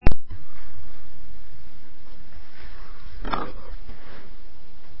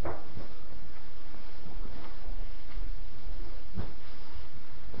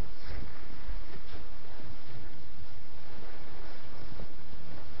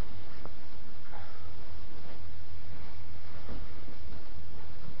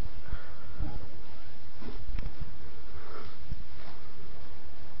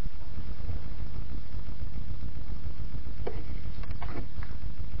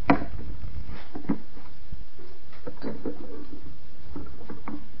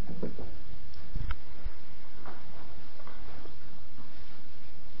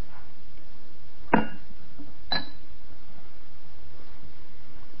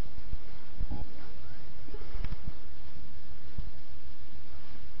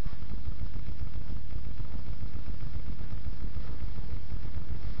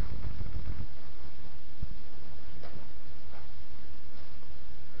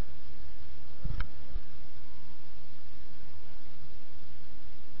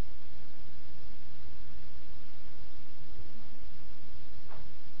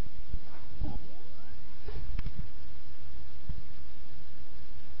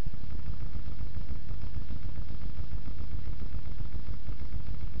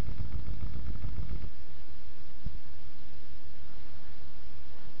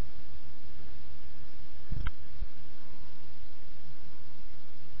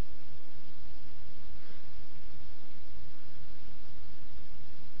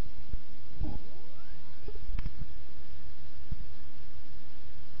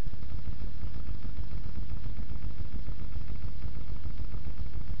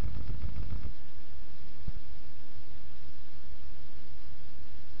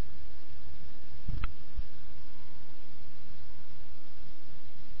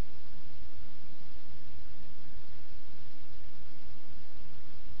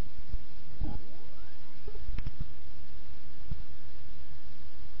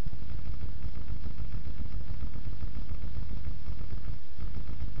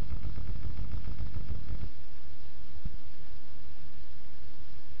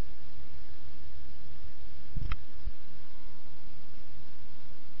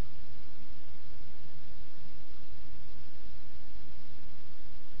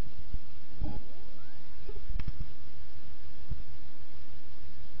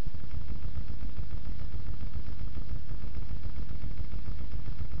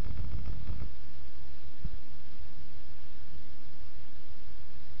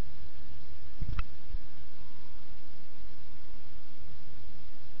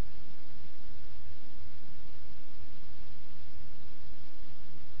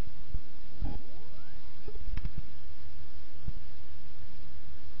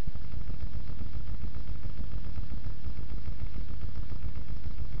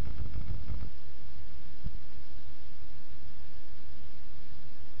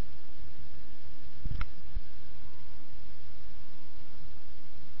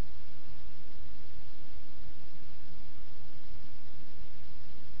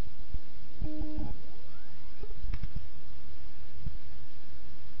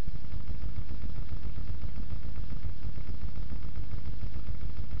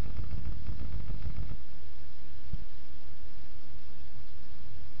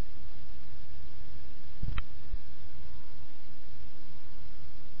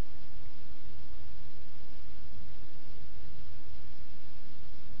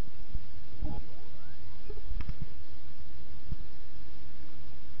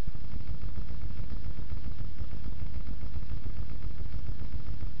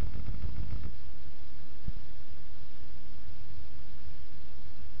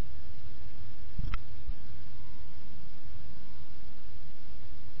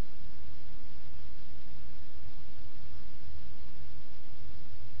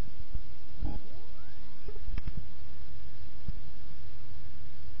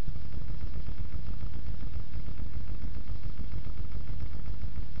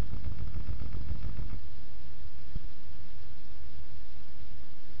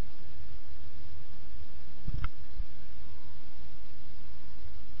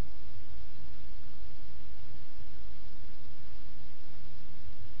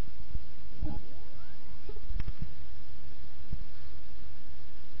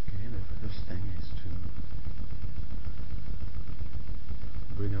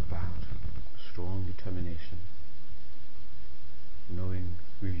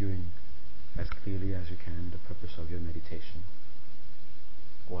you can the purpose of your meditation,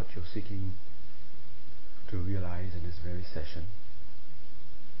 what you're seeking to realize in this very session,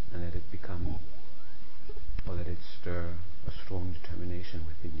 and let it become, or let it stir a strong determination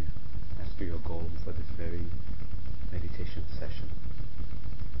within you as to your goal for this very meditation session.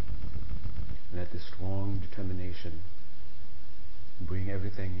 Let this strong determination bring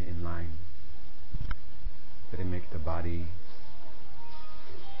everything in line. Let it make the body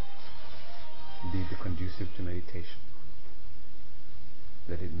be conducive to meditation.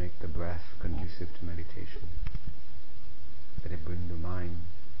 Let it make the breath conducive to meditation. Let it bring the mind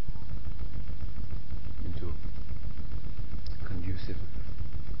into a conducive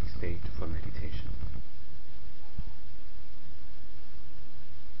state for meditation.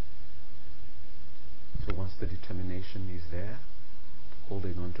 So once the determination is there,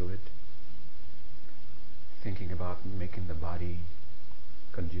 holding on to it, thinking about making the body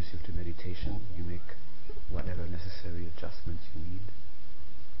conducive to meditation, you make whatever necessary adjustments you need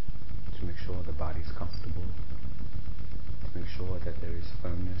to make sure the body is comfortable, to make sure that there is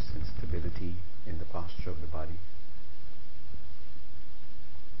firmness and stability in the posture of the body.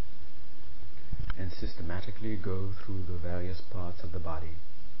 And systematically go through the various parts of the body.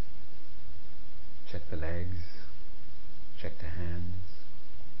 Check the legs, check the hands,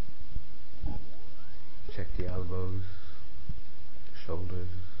 check the elbows, the shoulders,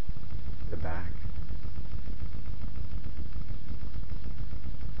 the back,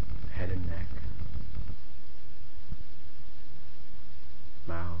 head and neck,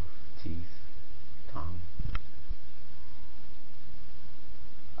 mouth, teeth, tongue,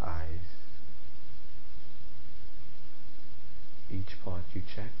 eyes. Each part you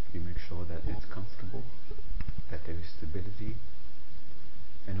check, you make sure that it's comfortable, that there is stability,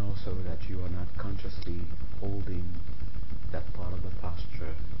 and also that you are not consciously holding that part of the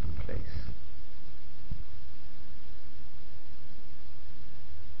posture in place.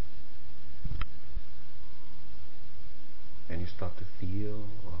 And you start to feel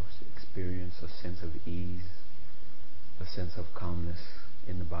or experience a sense of ease, a sense of calmness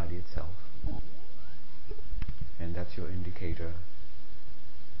in the body itself. And that's your indicator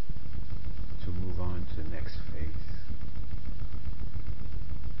to move on to the next phase.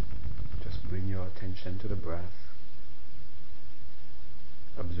 Just bring your attention to the breath,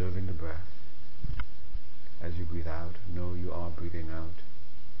 observing the breath. As you breathe out, know you are breathing out.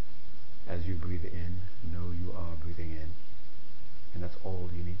 As you breathe in, know you are breathing in. And that's all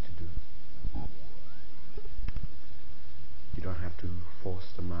you need to do. You don't have to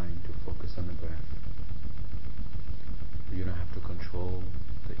force the mind to focus on the breath. You don't have to control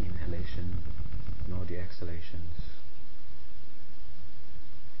the inhalation nor the exhalations.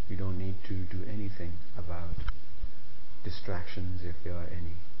 You don't need to do anything about distractions if there are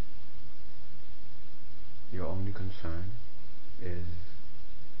any. Your only concern is,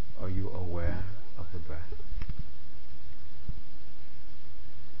 are you aware of the breath?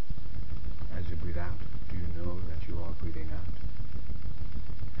 As you breathe out, do you know that you are breathing out?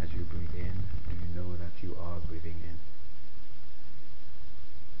 As you breathe in, do you know that you are breathing in?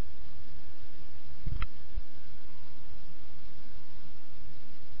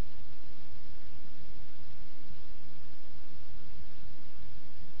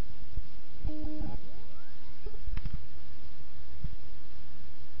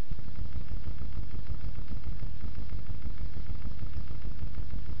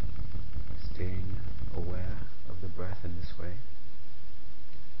 Staying aware of the breath in this way.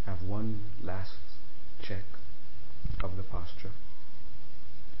 Have one last check of the posture.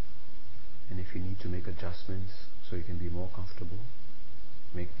 And if you need to make adjustments so you can be more comfortable,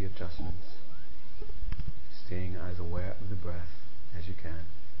 make the adjustments. Staying as aware of the breath as you can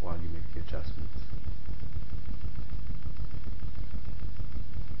while you make the adjustments.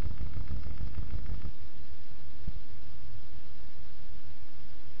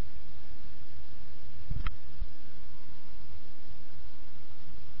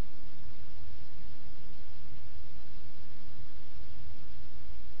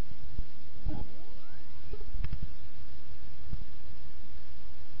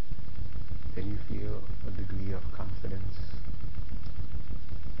 Then you feel a degree of confidence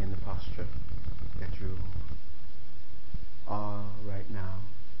in the posture that you are right now,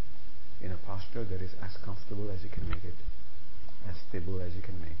 in a posture that is as comfortable as you can make it, as stable as you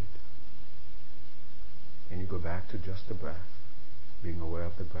can make it. And you go back to just the breath, being aware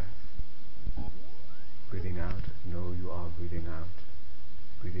of the breath. Breathing out, know you are breathing out.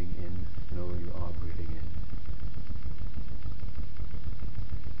 Breathing in, know you are breathing in.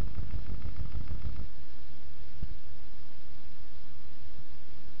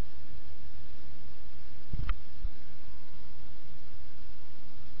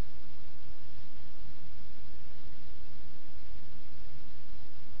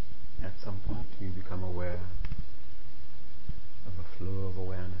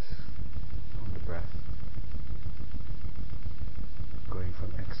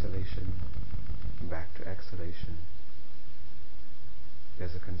 exhalation,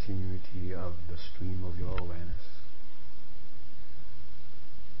 there's a continuity of the stream of your awareness.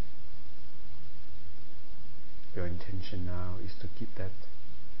 Your intention now is to keep that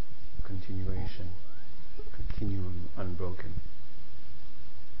continuum unbroken,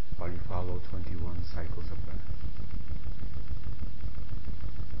 while you follow 21 cycles of breath.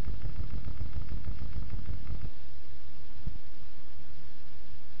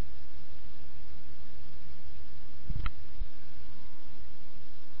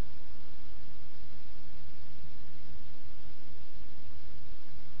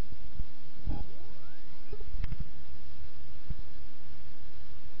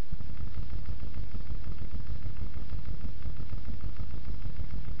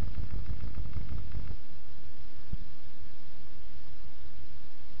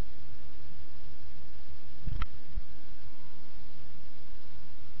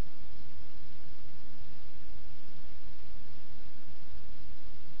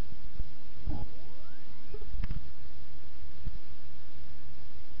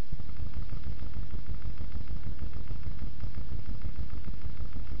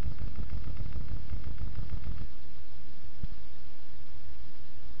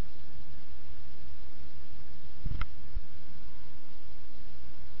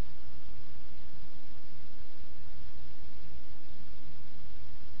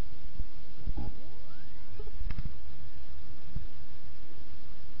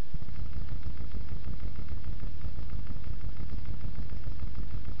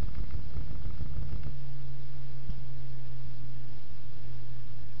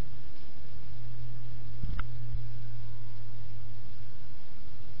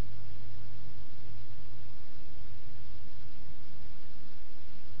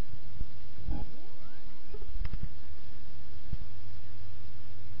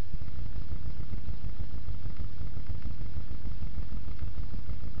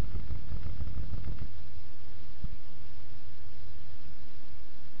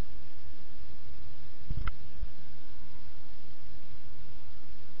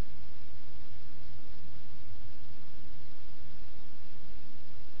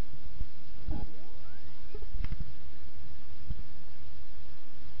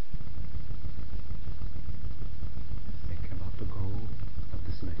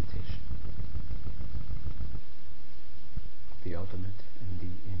 The ultimate and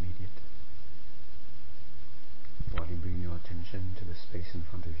the immediate, while you bring your attention to the space in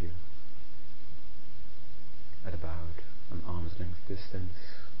front of you at about an arm's length distance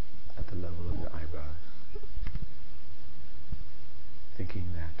at the level of your eyebrows,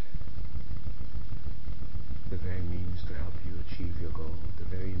 thinking that the very means to help you achieve your goal, the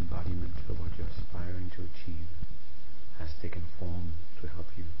very embodiment of what you're aspiring to achieve, has taken form to help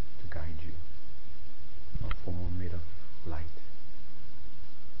you, to guide you. A form made of light,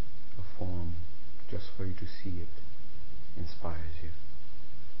 a form just for you to see it inspires you.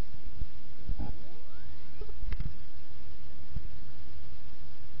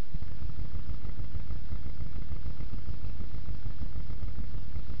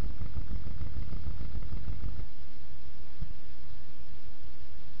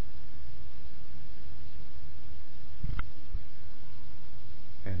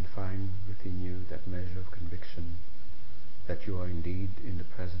 And find within you that measure of conviction that you are indeed in the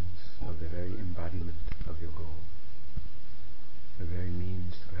presence of the very embodiment of your goal, the very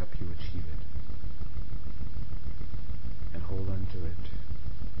means to help you achieve it. And hold on to it.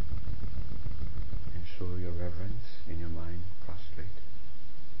 Ensure your reverence in your mind prostrate.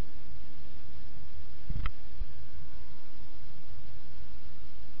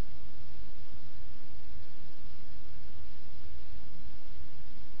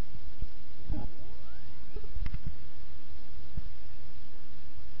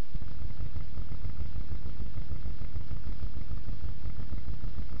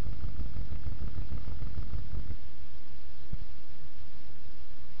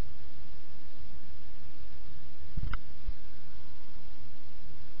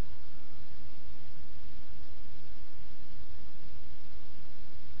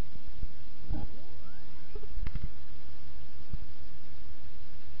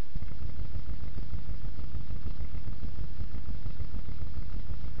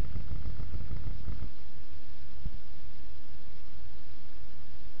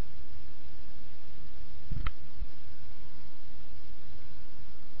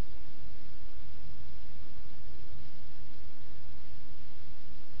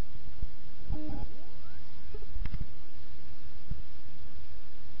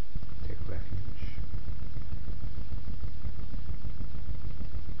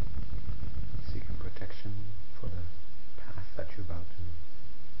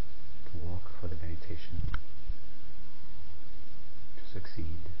 succeed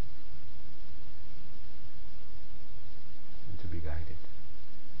and to be guided.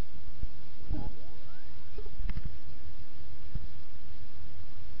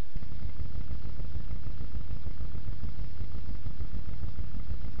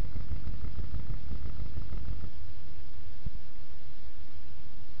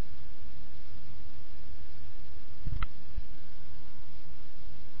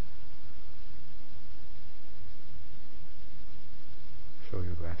 Show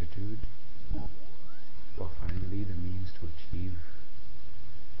your gratitude for finally the means to achieve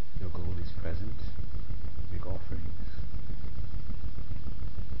your goal is present. Make offerings.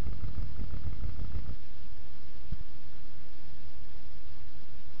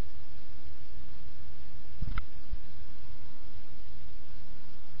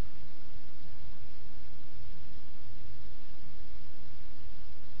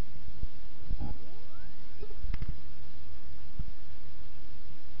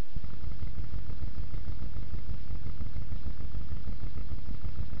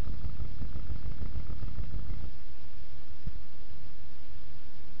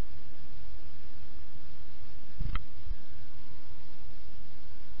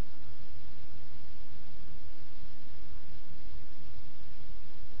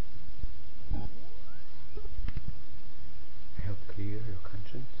 Help clear your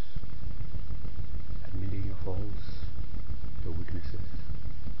conscience, admitting your faults, your weaknesses,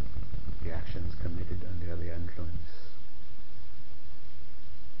 the actions committed under their influence,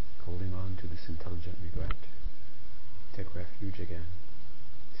 holding on to this intelligent regret. Take refuge again,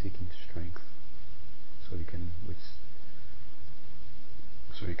 seeking strength so you can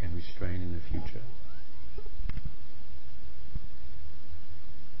restrain in the future.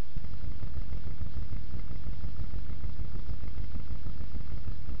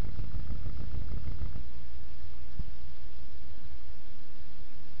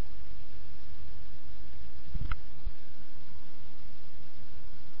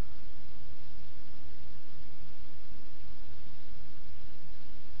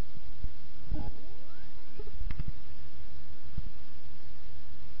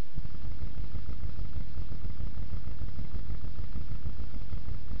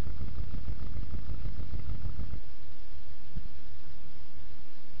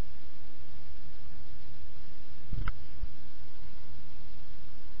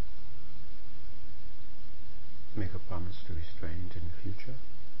 Make a promise to restrain in the future,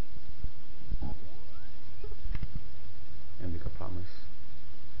 and make a promise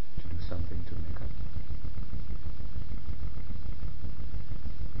to do something to make up.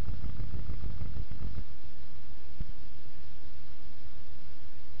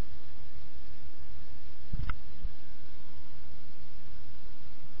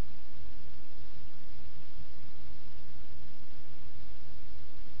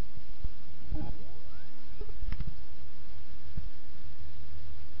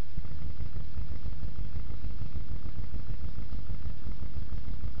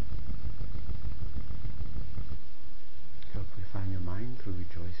 Help refine your mind through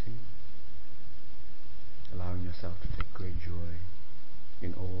rejoicing, allowing yourself to take great joy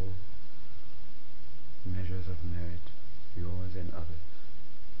in all measures of merit, yours and others.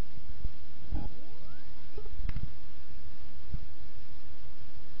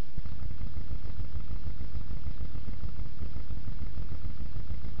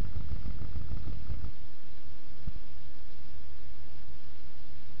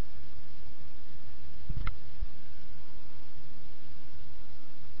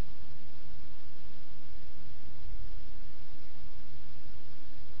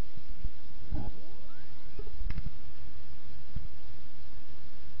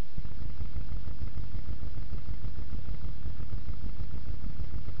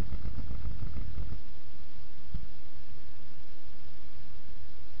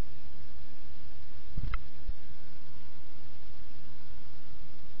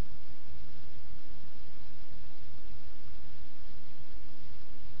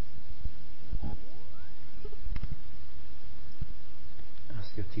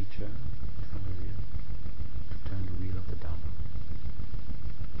 Ask your teacher in front of you to turn the wheel of the Dharma,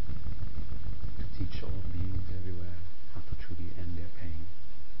 to teach all beings everywhere how to truly end their pain,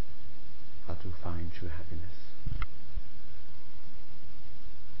 how to find true happiness,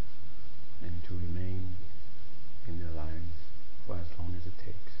 and to remain in their lives for as long as it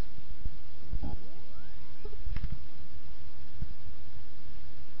takes.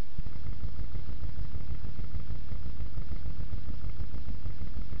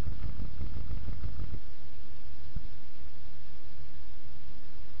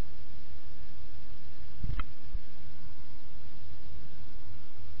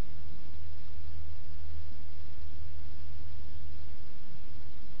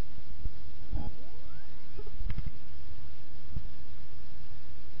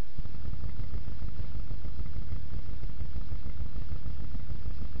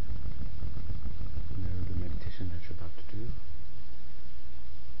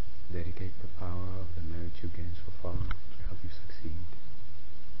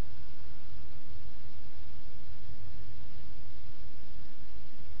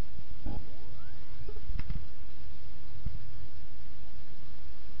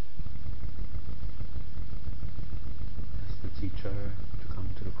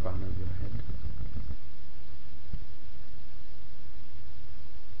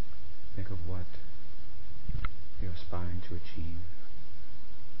 aspiring to achieve.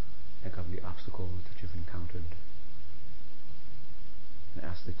 Think of the obstacles that you've encountered, and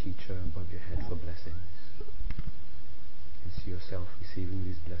ask the teacher above your head for blessings. And see yourself receiving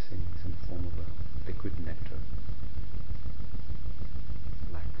these blessings in the form of a liquid nectar,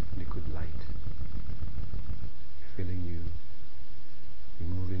 like liquid light, filling you,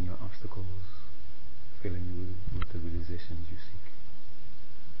 removing your obstacles, filling you with the realizations you seek.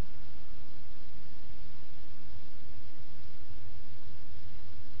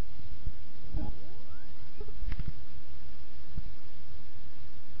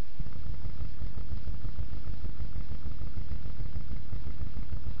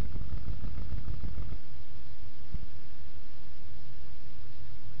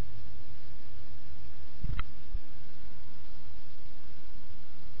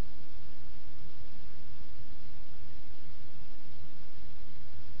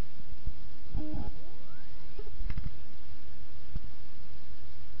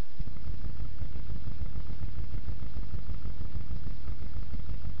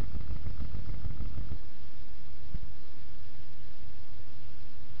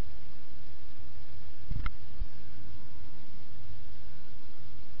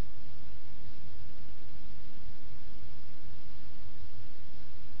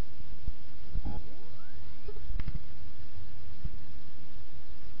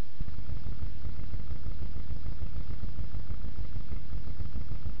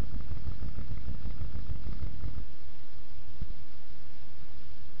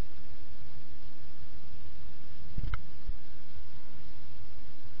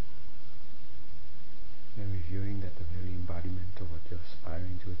 Reviewing that the very embodiment of what you're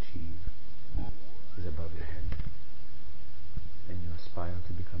aspiring to achieve is above your head, and you aspire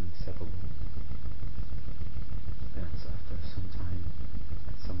to become inseparable. That's after some time,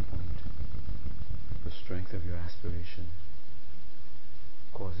 at some point, the strength of your aspiration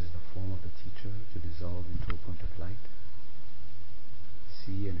causes the form of the teacher to dissolve into a point of light.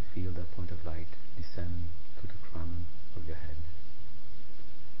 See and feel that point of light descend to the crown of your head.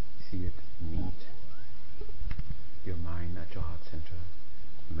 See it meet your mind at your heart center,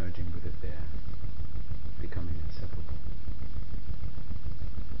 merging with it there, becoming inseparable.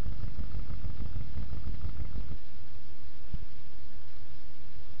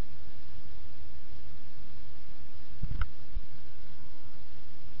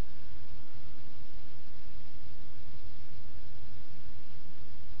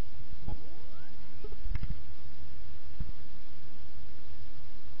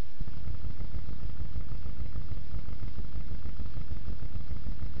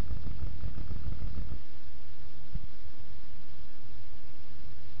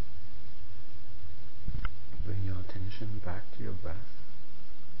 Back to your breath,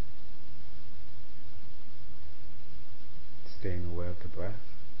 staying aware of the breath.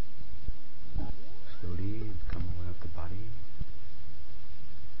 Slowly become aware of the body.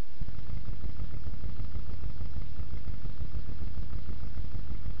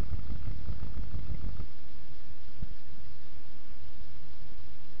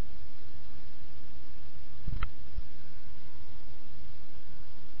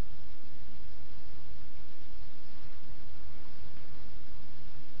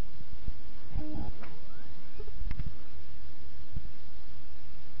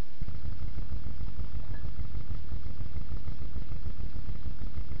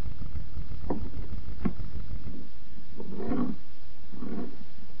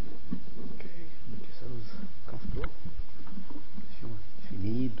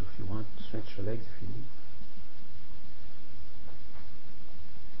 Your legs if you need.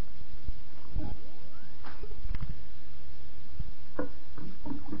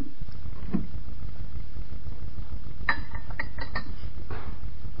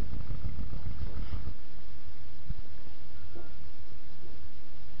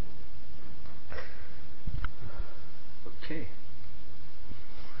 Okay.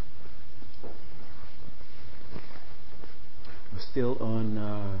 We're still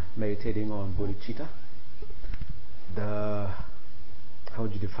on meditating on bodhicitta. How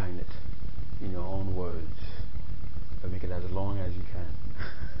would you define it in your own words? But make it as long as you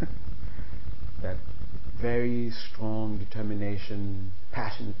can. That very strong determination,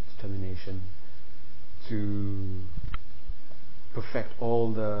 passionate determination to perfect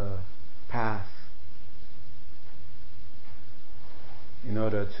all the path in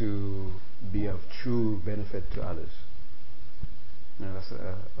order to be of true benefit to others. Now that's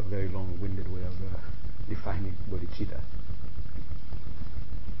a very long-winded way of defining bodhicitta.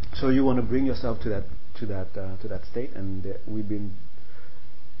 So you want to bring yourself to that state, and we've been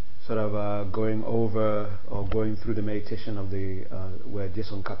sort of going over or going through the meditation of the where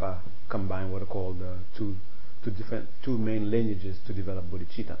Jason Kappa combined what are called two main lineages to develop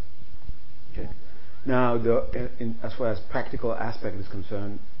bodhicitta. Okay. Now, as far as practical aspect is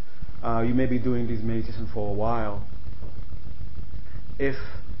concerned, you may be doing this meditation for a while. If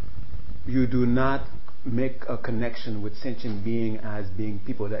you do not make a connection with sentient being as being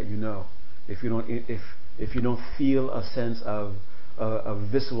people that you know, if you don't feel a sense of a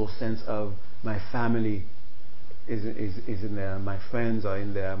visceral sense of my family is in there, my friends are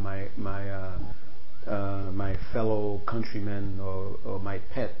in there, my fellow countrymen or my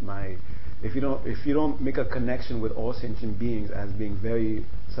pet, if you don't make a connection with all sentient beings as being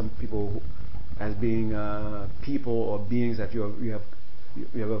some people as being people or beings that you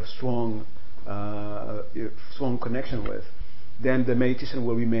have a strong connection with, then the meditation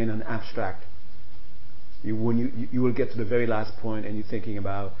will remain an abstract. You will get to the very last point and you're thinking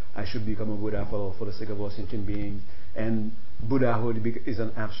about, I should become a Buddha for the sake of all sentient beings, and Buddhahood is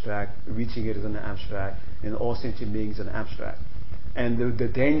an abstract, reaching it is an abstract, and all sentient beings is an abstract. And the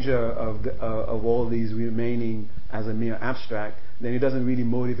danger of all these remaining as a mere abstract, then it doesn't really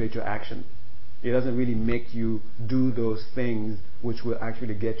motivate your action. It doesn't really make you do those things which will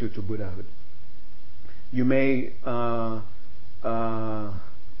actually get you to Buddhahood. You may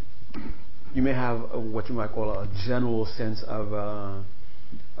have what you might call a general sense of a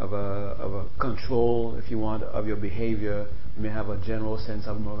control, if you want, of your behavior. You may have a general sense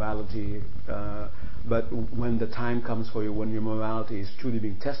of morality, but when the time comes for you, when your morality is truly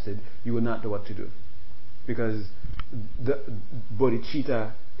being tested, you will not know what to do, because the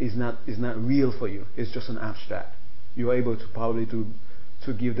bodhicitta is not real for you. It's just an abstract. You are able to probably to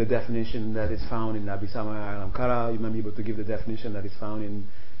give the definition that is found in Abhisamaya Alamkara. You might be able to give the definition that is found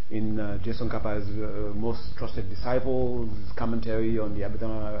in Jason Kappa's most trusted disciples commentary on the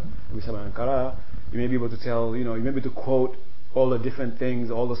Abhisamaya Alamkara. You may be able to tell, you may be able to quote all the different things,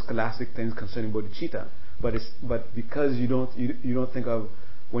 all the scholastic things concerning bodhicitta. But because you don't think of,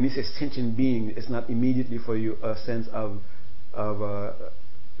 when you say sentient being, it's not immediately for you a sense of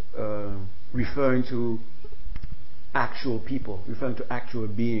referring to actual people, referring to actual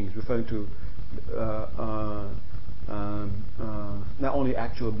beings, referring to not only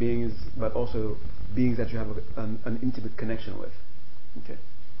actual beings but also beings that you have an intimate connection with. Okay,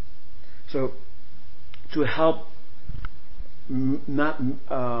 so to help not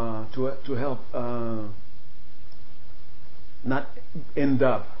end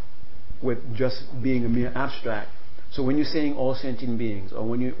up with just being a mere abstract. So when you're saying all sentient beings, or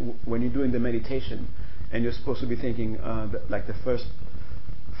when you're doing the meditation, and you're supposed to be thinking like the first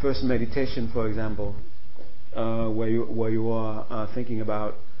meditation, for example, where you are thinking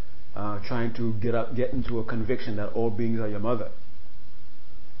about trying to get into a conviction that all beings are your mother.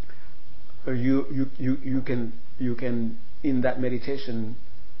 You can in that meditation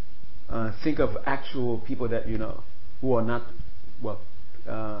think of actual people that you know who are not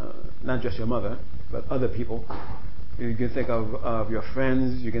just your mother, but other people. You can think of your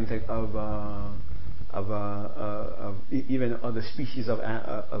friends. You can think of even other species of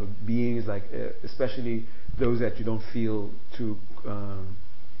beings, like especially those that you don't feel too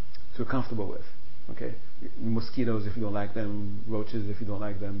comfortable with. Okay, mosquitoes if you don't like them, roaches if you don't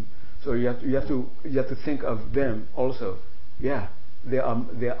like them. So you have to think of them also. Yeah, they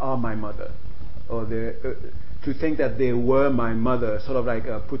are my mother, or to think that they were my mother, sort of like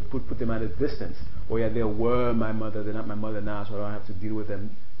put them at a distance. Or yeah, they were my mother, they're not my mother now, so I don't have to deal with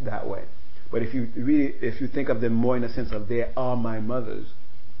them that way. But if you think of them more in a sense of they are my mothers,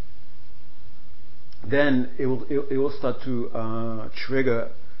 then it will start to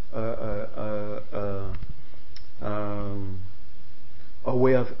trigger a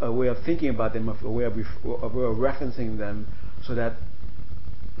way of thinking about them, a way of referencing them, so that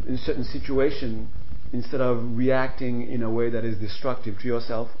in certain situation, instead of reacting in a way that is destructive to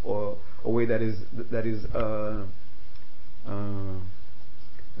yourself, or a way that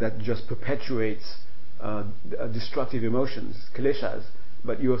just perpetuates destructive emotions, kleshas,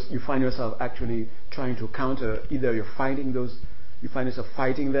 but you find yourself actually trying to counter. Either you find yourself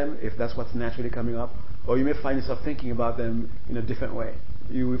fighting them, if that's what's naturally coming up, or you may find yourself thinking about them in a different way.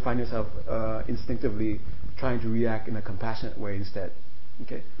 You will find yourself instinctively trying to react in a compassionate way instead.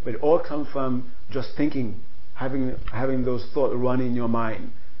 Okay, but it all comes from just thinking, having those thoughts run in your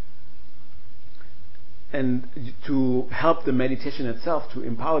mind. And to help the meditation itself, to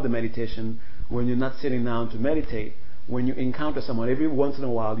empower the meditation, when you're not sitting down to meditate, when you encounter someone, every once in a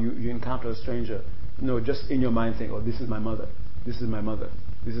while you encounter a stranger, just in your mind think, oh, this is my mother, this is my mother,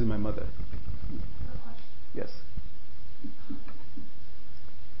 this is my mother. Yes.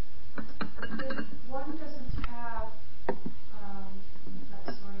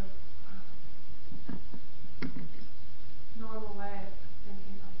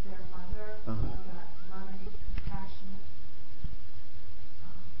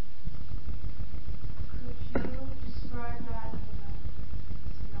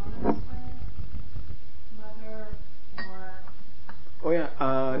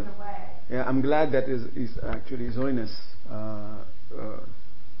 I'm glad that is actually His Holiness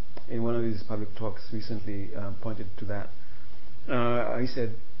in one of his public talks recently pointed to that. He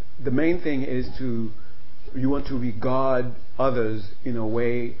said the main thing is you want to regard others in a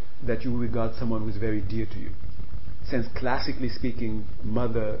way that you regard someone who's very dear to you. Since classically speaking,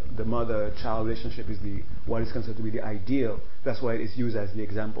 the mother-child relationship is what is considered to be the ideal. That's why it's used as the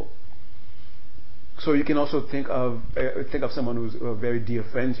example. So you can also think of someone who's a very dear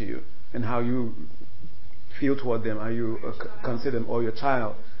friend to you and how you feel toward them, how you consider them, or your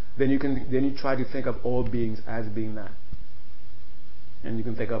child. Then you try to think of all beings as being that, and you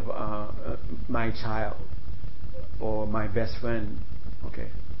can think of my child or my best friend. Okay,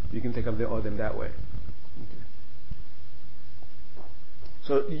 you can think of them that way. Okay.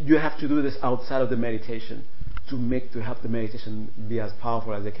 So you have to do this outside of the meditation to help the meditation be as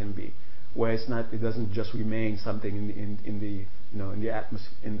powerful as it can be, where it doesn't just remain something in the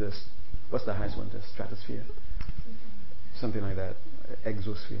atmosphere, what's the highest one, the stratosphere, something like that,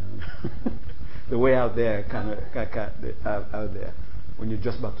 exosphere, the way out there, kind of out there, when you're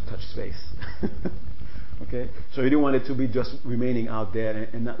just about to touch space. Okay, so you don't want it to be just remaining out there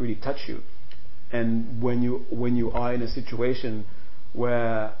and not really touch you. And when you are in a situation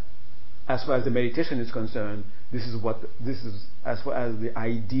where, as far as the meditation is concerned, this is as far as the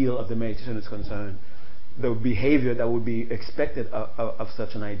ideal of the meditation is concerned, the behavior that would be expected of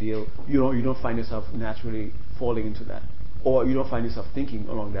such an ideal, you don't find yourself naturally falling into that, or you don't find yourself thinking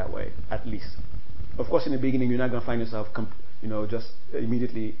along that way, at least. Of course, in the beginning, you're not going to find yourself, just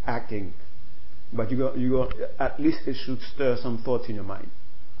immediately acting, but at least it should stir some thoughts in your mind.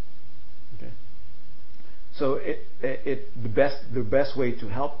 Okay. So the best way to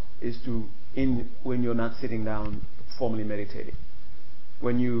help is when you're not sitting down formally meditating.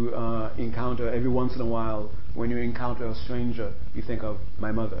 When you every once in a while, when you encounter a stranger, you think of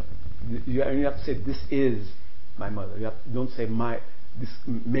my mother. You have to say, this is my mother. Don't say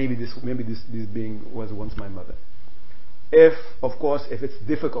maybe this being was once my mother. If it's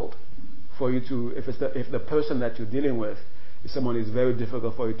difficult for you to, if the person that you're dealing with is someone who is very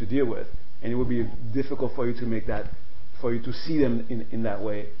difficult for you to deal with, and it would be difficult for you to make that, for you to see them in that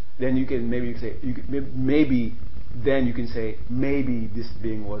way, then you can maybe say, then you can say, maybe this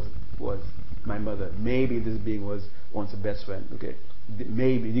being was my mother. Maybe this being was once a best friend. Okay,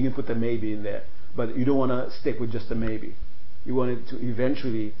 maybe you can put the maybe in there, but you don't want to stick with just a maybe. You want it to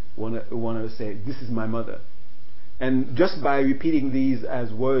eventually want to say, this is my mother. And just by repeating these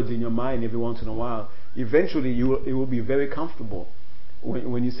as words in your mind every once in a while, eventually it will be very comfortable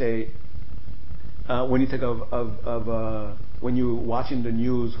when you say, when you think of when you're watching the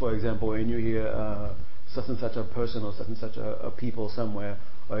news, for example, and you hear such and such a person or such and such a people somewhere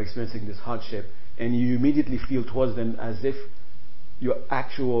are experiencing this hardship, and you immediately feel towards them as if your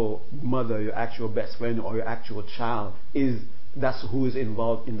actual mother, your actual best friend, or your actual child that's who is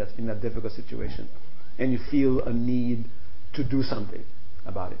involved in that difficult situation, and you feel a need to do something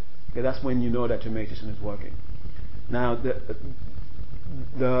about it. Okay, that's when you know that your meditation is working. Now, the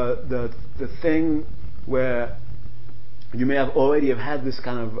thing where you may have already had this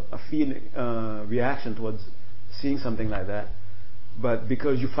kind of a feeling, reaction towards seeing something like that, but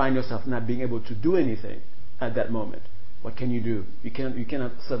because you find yourself not being able to do anything at that moment, what can you do? You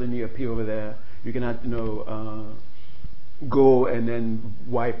cannot suddenly appear over there. You cannot, go and then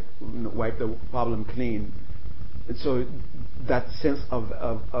wipe the problem clean. And so that sense of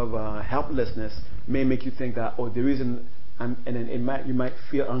helplessness may make you think that, the reason, and then you might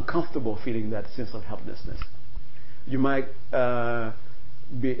feel uncomfortable feeling that sense of helplessness. You might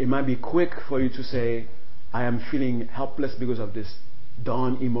it might be quick for you to say, I am feeling helpless because of this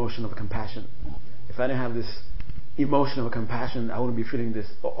dawn emotion of compassion. If I didn't have this emotion of compassion, I wouldn't be feeling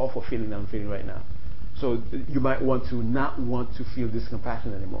this awful feeling that I'm feeling right now. So you might not want to feel this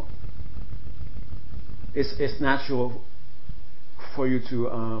compassion anymore. It's natural for you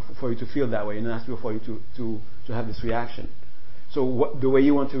to feel that way, and natural for you to have this reaction. So the way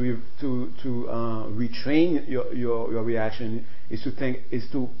you want to retrain your reaction is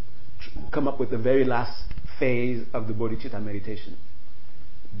to come up with the very last phase of the bodhicitta meditation.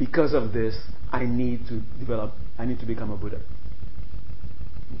 Because of this, I need to become a Buddha.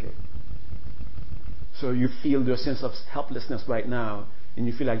 Okay. So you feel your sense of helplessness right now, and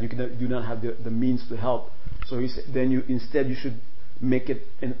you feel like you do not have the means to help. So instead you should make it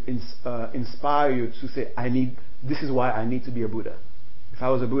inspire you to say, this is why I need to be a Buddha. If I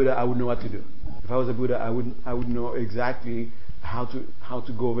was a Buddha, I would know what to do. If I was a Buddha, I would know exactly how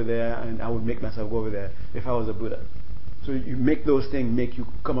to go over there, and I would make myself go over there if I was a Buddha. So you make those things make you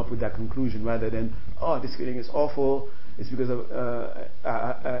come up with that conclusion rather than, this feeling is awful, It's because of,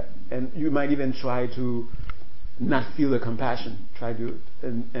 and you might even try to not feel the compassion. Try to,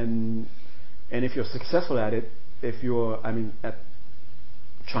 and if you're successful at it, if you're, at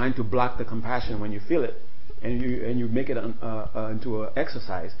trying to block the compassion when you feel it, and you make it into an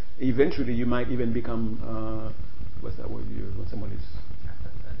exercise, eventually you might even become, what's that word you use when someone is?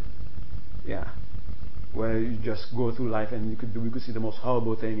 Yeah. Where you just go through life and you could see the most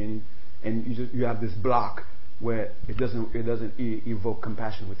horrible thing, and you have this block where it doesn't evoke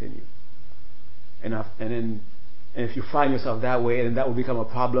compassion within you. And if you find yourself that way, then that will become a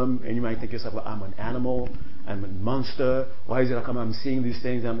problem, and you might think to yourself, well, I'm an animal, I'm a monster. Why is it how come I'm seeing these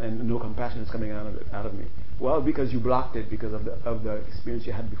things and no compassion is coming out of me? Well, because you blocked it because of the experience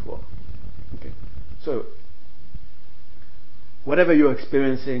you had before. Okay, so whatever you're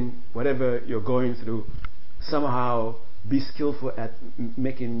experiencing, whatever you're going through, somehow be skillful at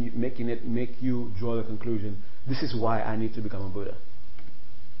making it make you draw the conclusion, this is why I need to become a Buddha.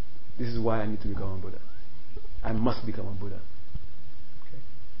 This is why I need to become a Buddha. I must become a Buddha. Okay.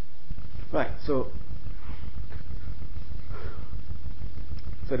 Right, so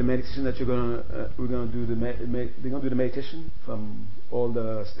the meditation that we're gonna do the meditation from all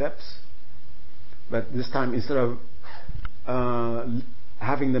the steps, but this time instead of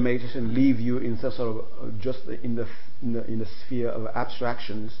having the meditation leave you in some sort of just in the sphere of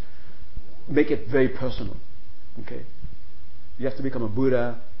abstractions, make it very personal. Okay, you have to become a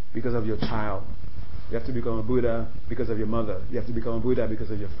Buddha because of your child. You have to become a Buddha because of your mother. You have to become a Buddha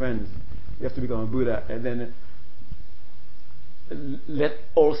because of your friends. You have to become a Buddha, and then let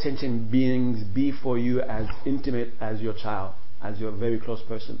all sentient beings be for you as intimate as your child, as your very close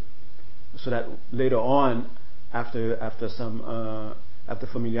person, so that later on, after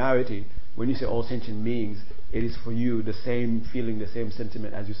familiarity, when you say all sentient beings, it is for you the same feeling, the same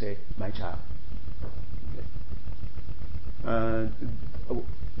sentiment as you say, my child. Okay.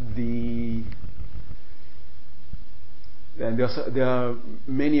 And there are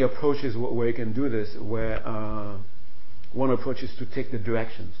many approaches where you can do this, where one approach is to take the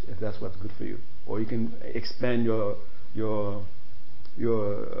directions, if that's what's good for you, or you can expand your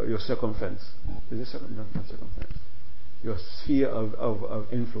circumference. Is it circumference? Not circumference. Your sphere of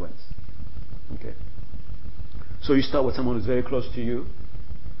influence. Okay. So you start with someone who's very close to you,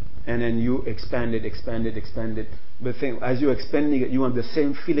 and then you expand it. But as you're expanding it, you want the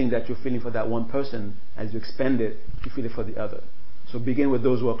same feeling that you're feeling for that one person. As you expand it, you feel it for the other. So begin with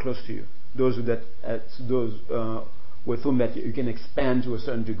those who are close to you, those with whom that you can expand to a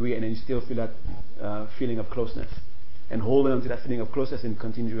certain degree, and then you still feel that feeling of closeness, and hold on to that feeling of closeness and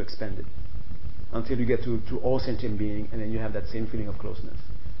continue to expand it until you get to all sentient being, and then you have that same feeling of closeness.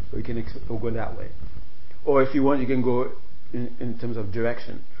 So you can go that way, or if you want, you can go in terms of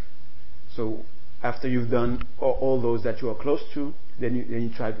direction. So after you've done all those that you are close to, then you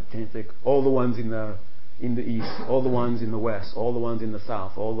try to take all the ones in the east, all the ones in the west, all the ones in the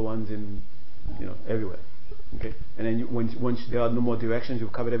south, all the ones in everywhere. Okay, and then once there are no more directions,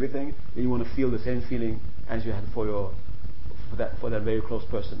 you've covered everything. Then you want to feel the same feeling as you had for that very close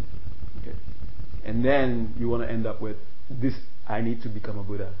person. Okay, and then you want to end up with this: I need to become a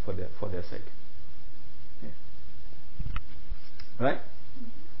Buddha for their sake. Okay. Right?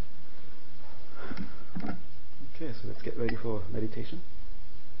 Okay, so let's get ready for meditation.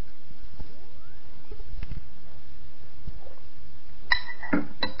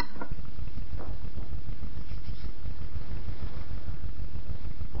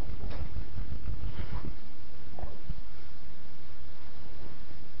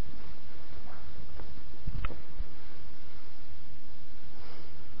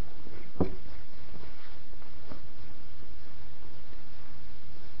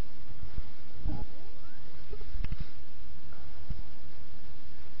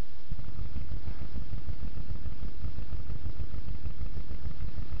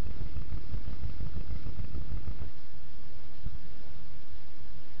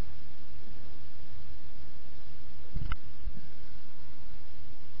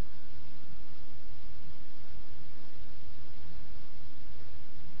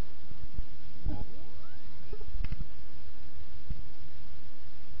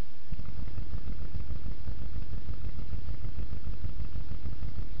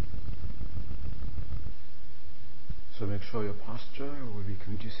 So make sure your posture will be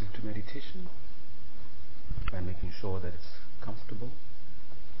conducive to meditation by making sure that it's comfortable,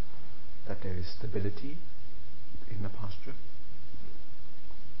 that there is stability in the posture.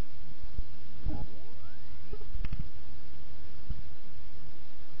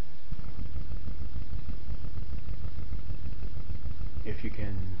 If you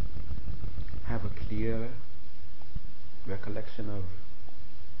can have a clear recollection of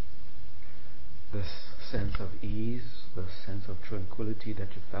this sense of ease, the sense of tranquility that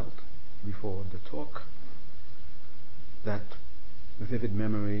you felt before the talk. That vivid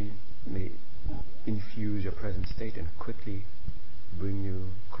memory may infuse your present state and quickly bring you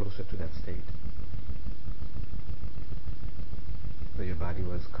closer to that state. So your body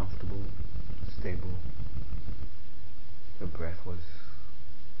was comfortable, stable, your breath was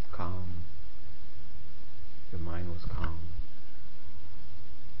calm, your mind was calm.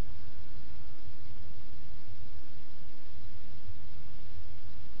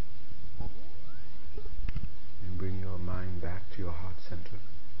 And bring your mind back to your heart center.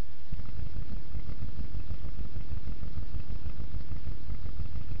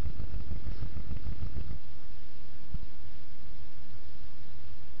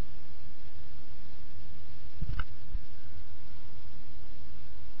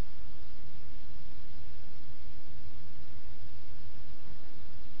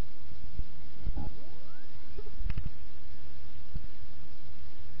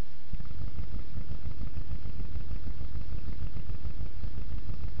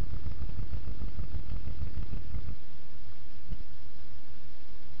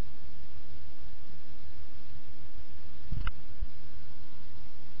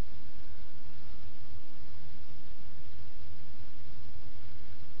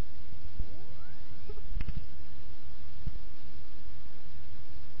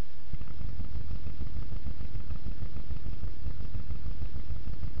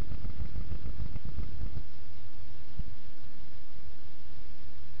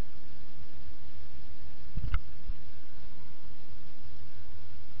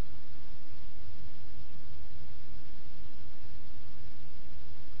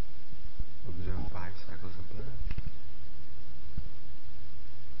 Observe 5 cycles of breath.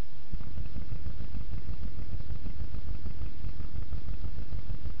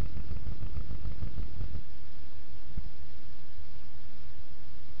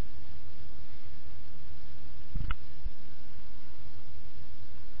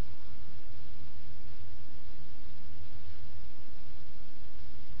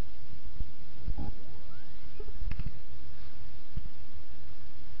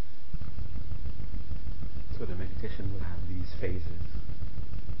 So the meditation will have these phases.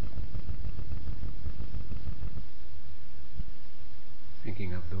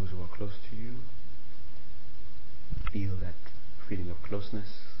 Thinking of those who are close to you. Feel that feeling of closeness,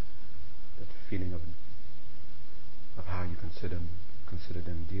 that feeling of how you consider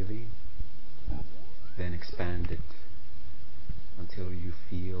them dearly. Then expand it until you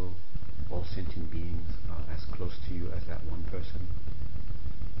feel all sentient beings are as close to you as that one person.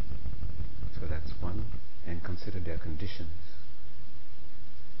 So that's one. And consider their conditions.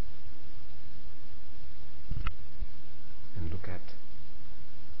 And look at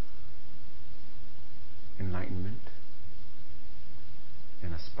enlightenment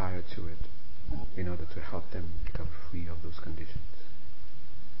and aspire to it in order to help them become free of those conditions.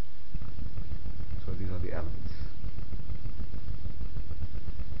 So these are the elements.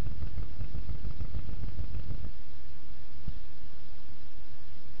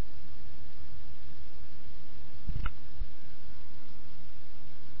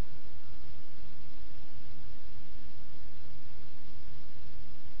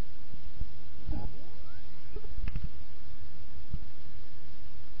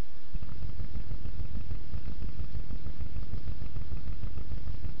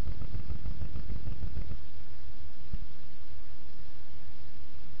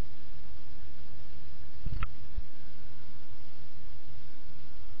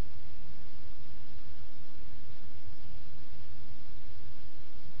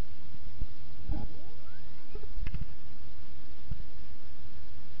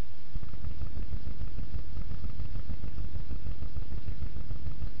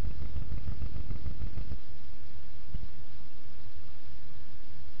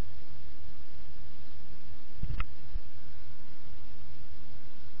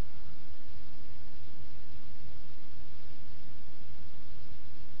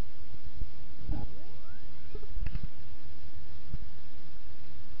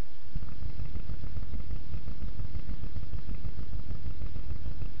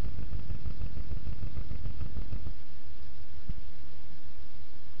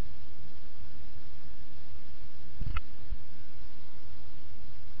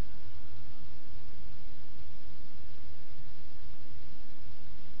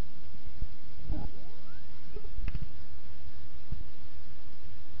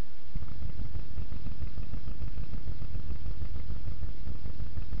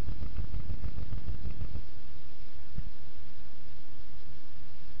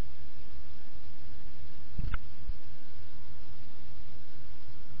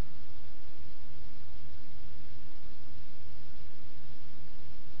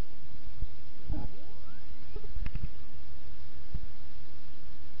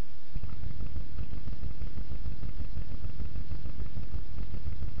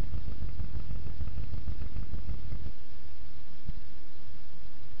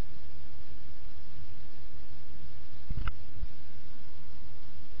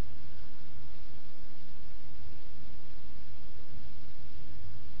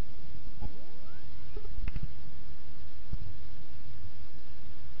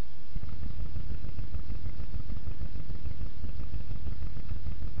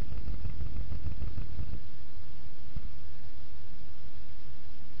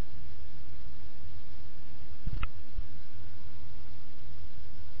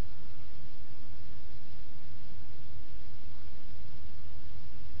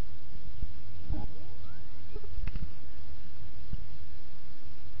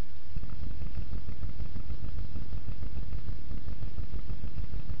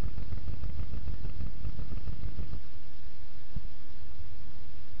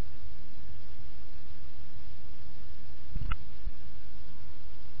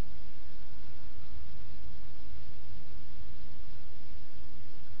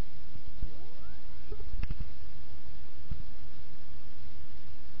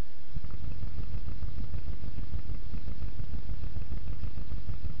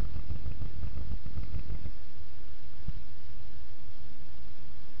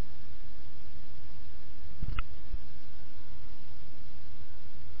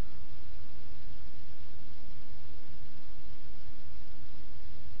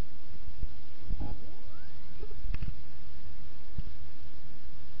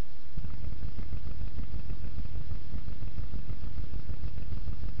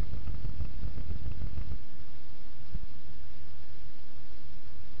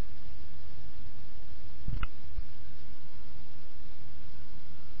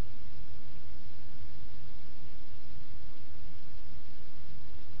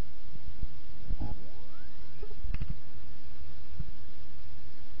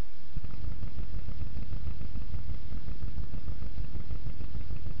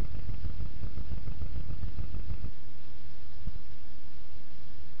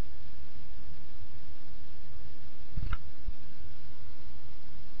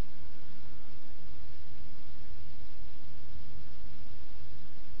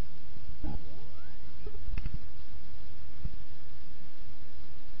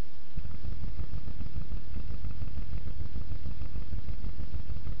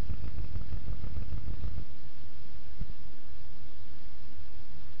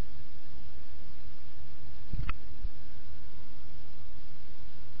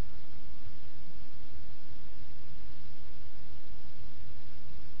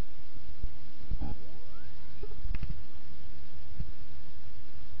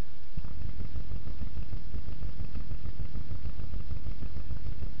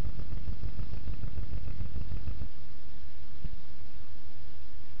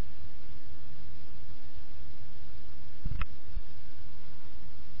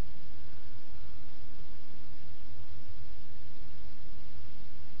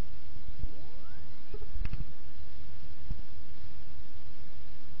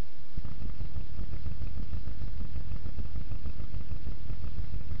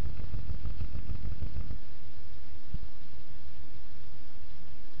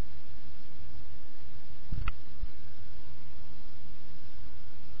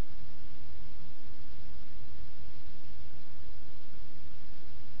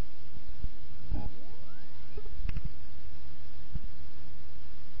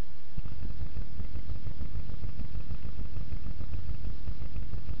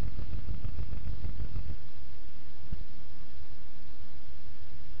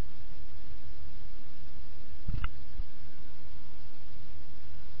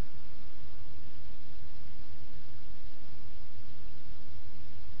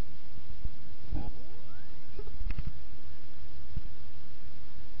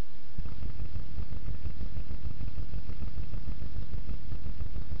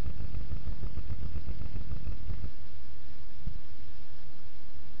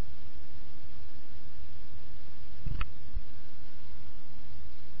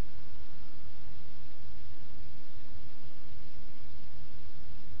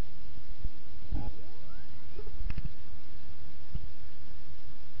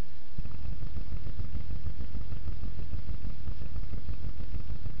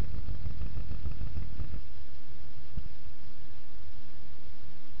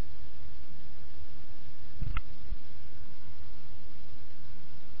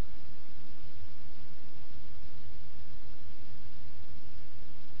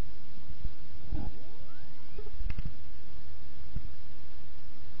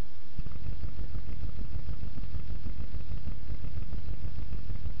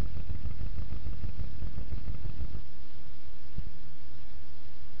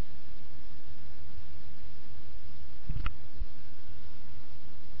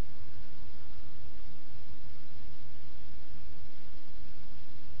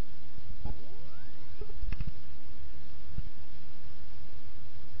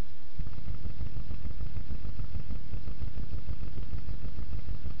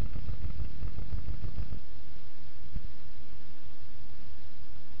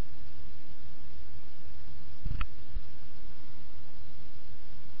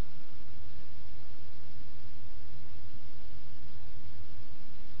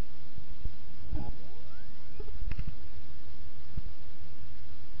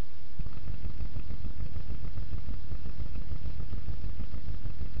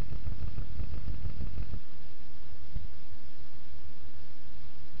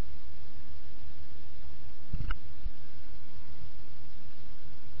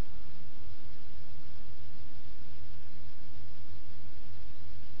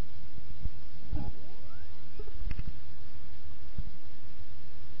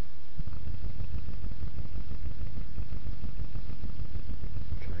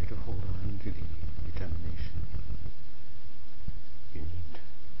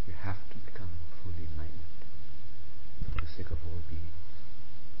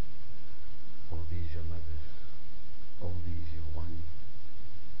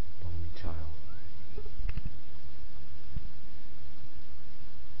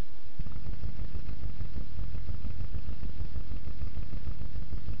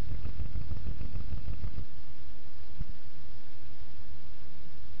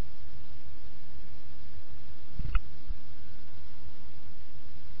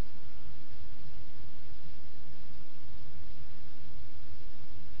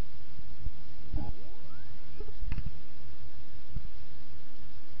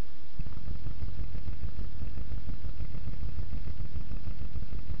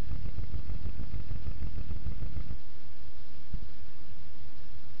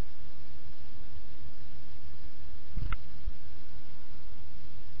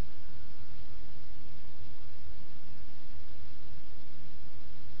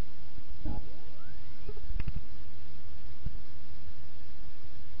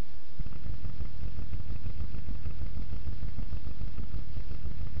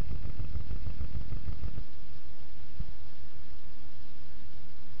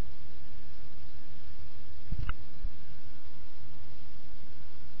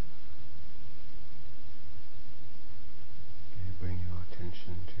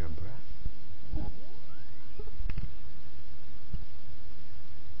 attention to your breath.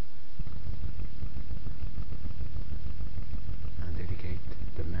 And dedicate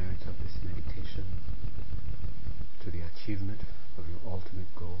the merits of this meditation to the achievement of your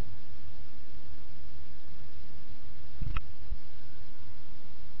ultimate goal.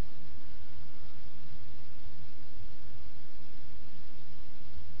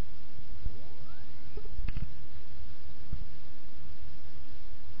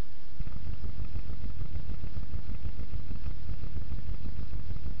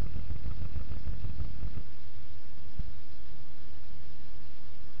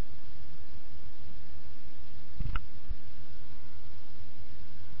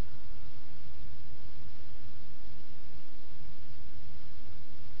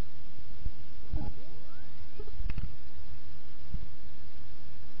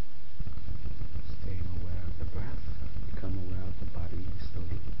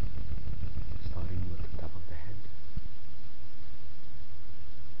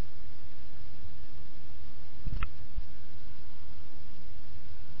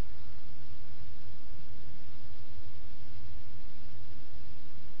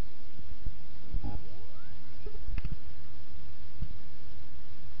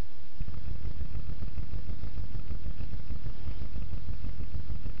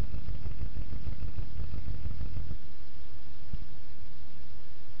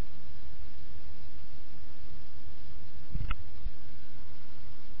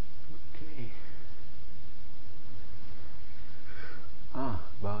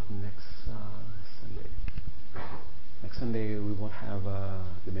 About next Sunday. Next Sunday we won't have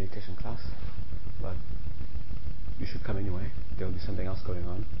the meditation class, but you should come anyway. There will be something else going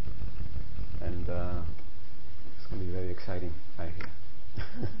on, and it's going to be very exciting, I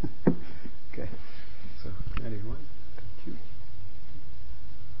hear. Okay, so good night everyone.